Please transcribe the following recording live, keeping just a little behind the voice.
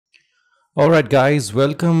Alright guys,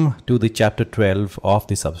 welcome to the chapter 12 of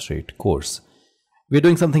the Substrate course. We're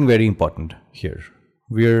doing something very important here.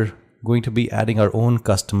 We're going to be adding our own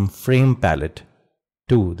custom frame palette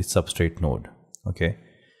to the Substrate node. Okay,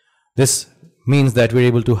 this means that we're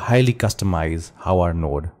able to highly customize how our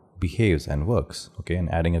node behaves and works, okay, and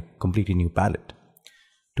adding a completely new palette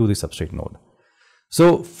to the Substrate node.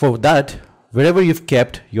 So for that, wherever you've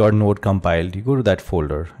kept your node compiled, you go to that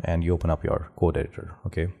folder and you open up your code editor.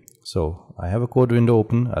 Okay, so I have a code window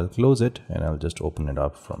open. I'll close it and I'll just open it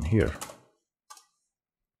up from here.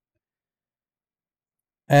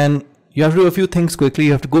 And you have to do a few things quickly.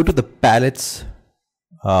 You have to go to the palettes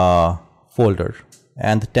folder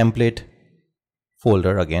and the template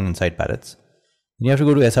folder again inside palettes. Then you have to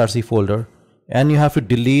go to src folder and you have to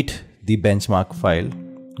delete the benchmark file.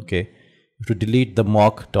 Okay, you have to delete the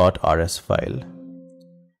mock.rs file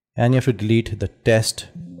and you have to delete the test.rs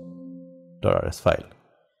file.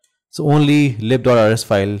 So only lib.rs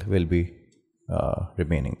file will be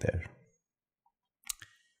remaining there.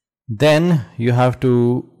 Then you have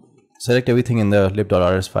to select everything in the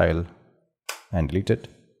lib.rs file and delete it.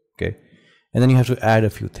 Okay, and then you have to add a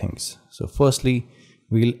few things. So firstly,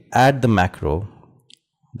 we'll add the macro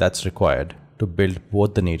that's required to build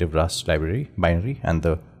both the native Rust library binary and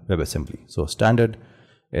the WebAssembly. So standard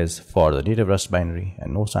is for the native Rust binary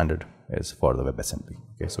and no standard is for the WebAssembly.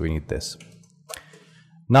 Okay, so we need this.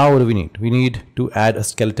 Now what do we need? We need to add a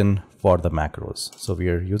skeleton for the macros. So we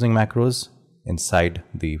are using macros inside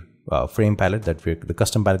the frame palette the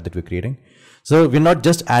custom palette that we're creating. So we're not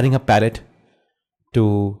just adding a palette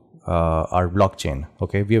to our blockchain.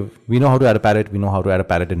 Okay, we know how to add a palette. We know how to add a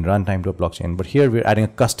palette in runtime to a blockchain, but here we're adding a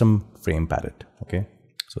custom frame palette. Okay,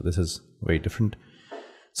 so this is very different.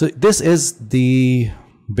 So this is the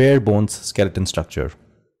bare bones skeleton structure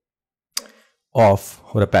of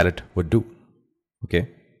what a palette would do. Okay,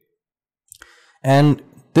 and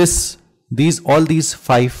all these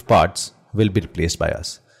 5 parts will be replaced by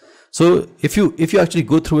us. So if you actually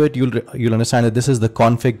go through it, you'll understand that this is the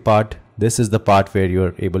config part. This is the part where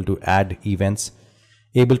you're able to add events,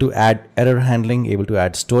 able to add error handling, able to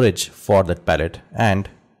add storage for that palette, and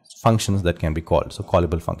functions that can be called. So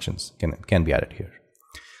callable functions can be added here.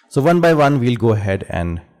 So one by one, we'll go ahead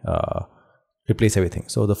and replace everything.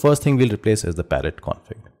 So the first thing we'll replace is the palette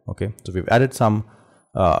config. Okay, so we've added some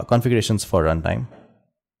configurations for runtime.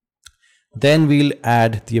 Then we'll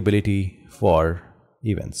add the ability for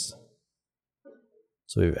events.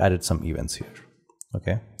 So we've added some events here.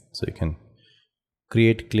 Okay, so you can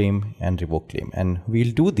create claim and revoke claim, and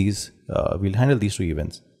we'll do these. We'll handle these 2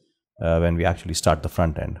 events when we actually start the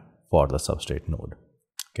front end for the Substrate node.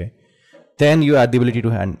 Okay, then you add the ability to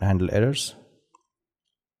handle errors.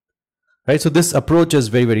 Right, so this approach is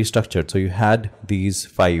very, very structured. So you had these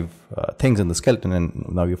 5 things in the skeleton, and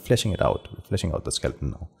now you're fleshing it out. We're fleshing out the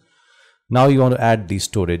skeleton now. Now you want to add the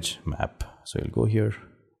storage map. So you'll go here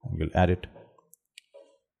and you'll add it.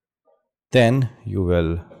 Then you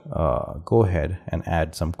will go ahead and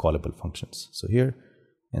add some callable functions. So here,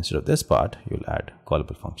 instead of this part, you'll add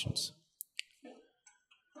callable functions.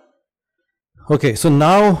 Okay, so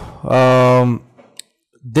now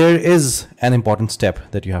there is an important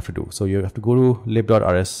step that you have to do. So you have to go to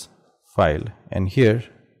lib.rs file, and here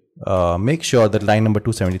make sure that line number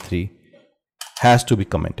 273 has to be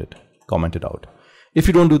commented out. If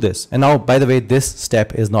you don't do this, and now by the way, this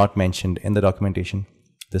step is not mentioned in the documentation.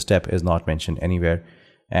 This step is not mentioned anywhere,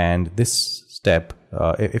 and this step,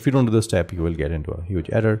 if you don't do this step, you will get into a huge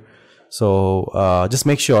error. So just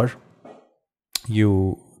make sure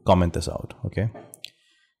you comment this out. Okay,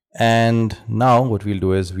 and now what we'll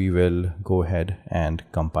do is we will go ahead and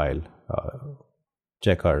compile,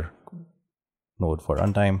 check our node for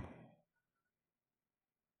runtime,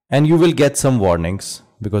 and you will get some warnings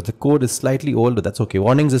because the code is slightly old, but that's okay.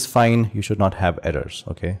 Warnings is fine. You should not have errors.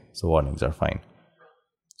 Okay, so warnings are fine.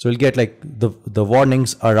 So we'll get like the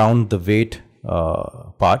warnings around the weight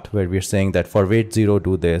part, where we're saying that for weight 0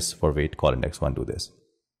 do this, for weight call index 1 do this.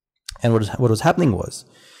 And what was happening was,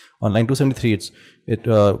 on line 273,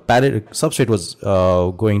 Substrate was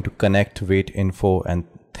going to connect weight info and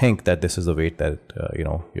think that this is the weight that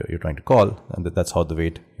you're trying to call, and that's how the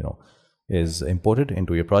weight is imported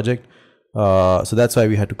into your project. So that's why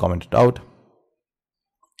we had to comment it out.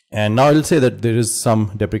 And now it'll say that there is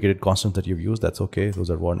some deprecated constants that you've used. That's okay. Those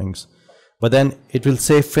are warnings. But then it will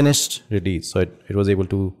say finished release. So it was able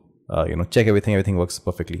to check everything. Everything works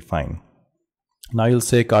perfectly fine. Now you'll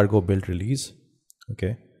say cargo build release.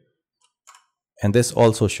 Okay. And this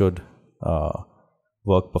also should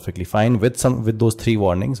work perfectly fine with those 3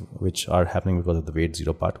 warnings, which are happening because of the weight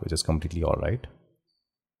 0 part, which is completely all right.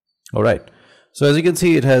 So as you can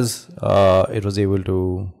see, it was able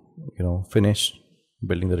to, finish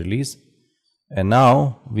building the release. And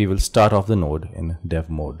now we will start off the node in dev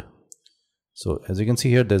mode. So as you can see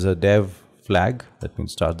here, there's a dev flag that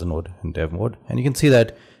means start the node in dev mode. And you can see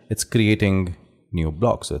that it's creating new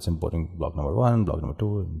blocks. So it's importing block number 1, block number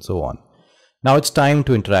 2, and so on. Now it's time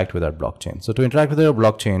to interact with our blockchain. So to interact with our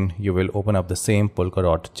blockchain, you will open up the same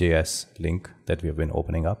Polkadot.js link that we have been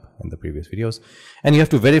opening up in the previous videos. And you have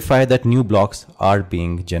to verify that new blocks are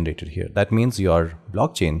being generated here. That means your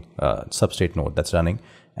blockchain Substrate node that's running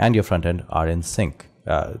and your front end are in sync.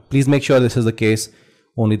 Please make sure this is the case,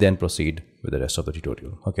 only then proceed with the rest of the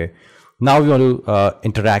tutorial. Okay. Now we want to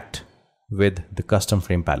interact with the custom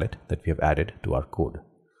frame palette that we have added to our code.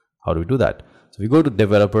 How do we do that? So we go to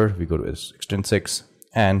developer, we go to extrinsics,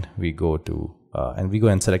 and we go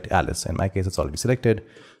and select Alice. In my case, it's already selected.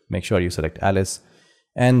 Make sure you select Alice,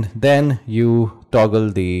 and then you toggle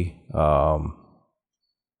the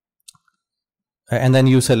and then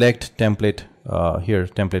you select template here,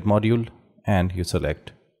 template module, and you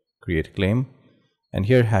select create claim, and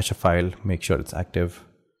here hash a file. Make sure it's active,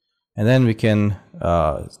 and then we can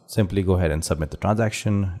simply go ahead and submit the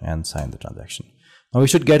transaction and sign the transaction. Now we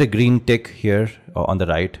should get a green tick here on the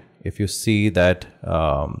right. If you see that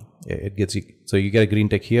so you get a green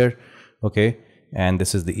tick here, okay, and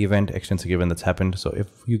this is the event, extrinsic event that's happened. So if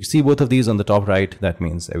you see both of these on the top right, that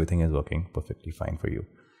means everything is working perfectly fine for you.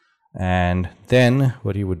 And then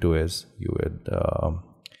what you would do is you would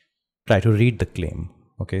try to read the claim.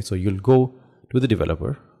 Okay, so you'll go to the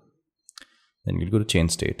developer, then you'll go to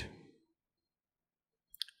change state,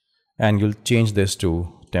 and you'll change this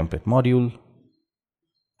to template module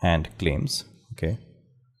and claims. Okay,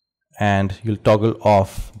 and you'll toggle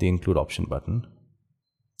off the include option button.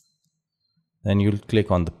 Then you'll click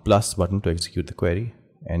on the plus button to execute the query,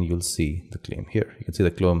 and you'll see the claim here. You can see the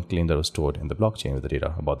claim that was stored in the blockchain with the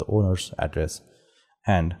data about the owner's address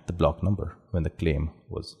and the block number when the claim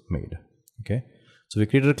was made. Okay, so we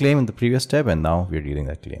created a claim in the previous step, and now we're reading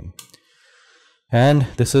that claim. And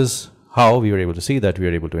this is how we were able to see that we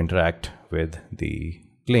are able to interact with the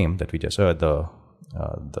claim that we just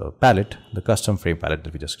the palette, the custom frame palette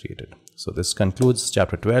that we just created. So this concludes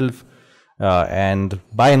chapter 12, and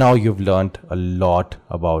by now you've learned a lot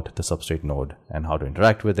about the Substrate node and how to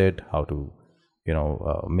interact with it, how to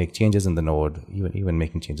make changes in the node, even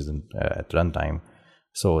making changes at runtime.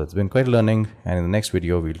 So it's been quite a learning, and in the next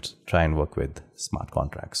video we'll try and work with smart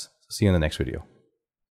contracts. See you in the next video.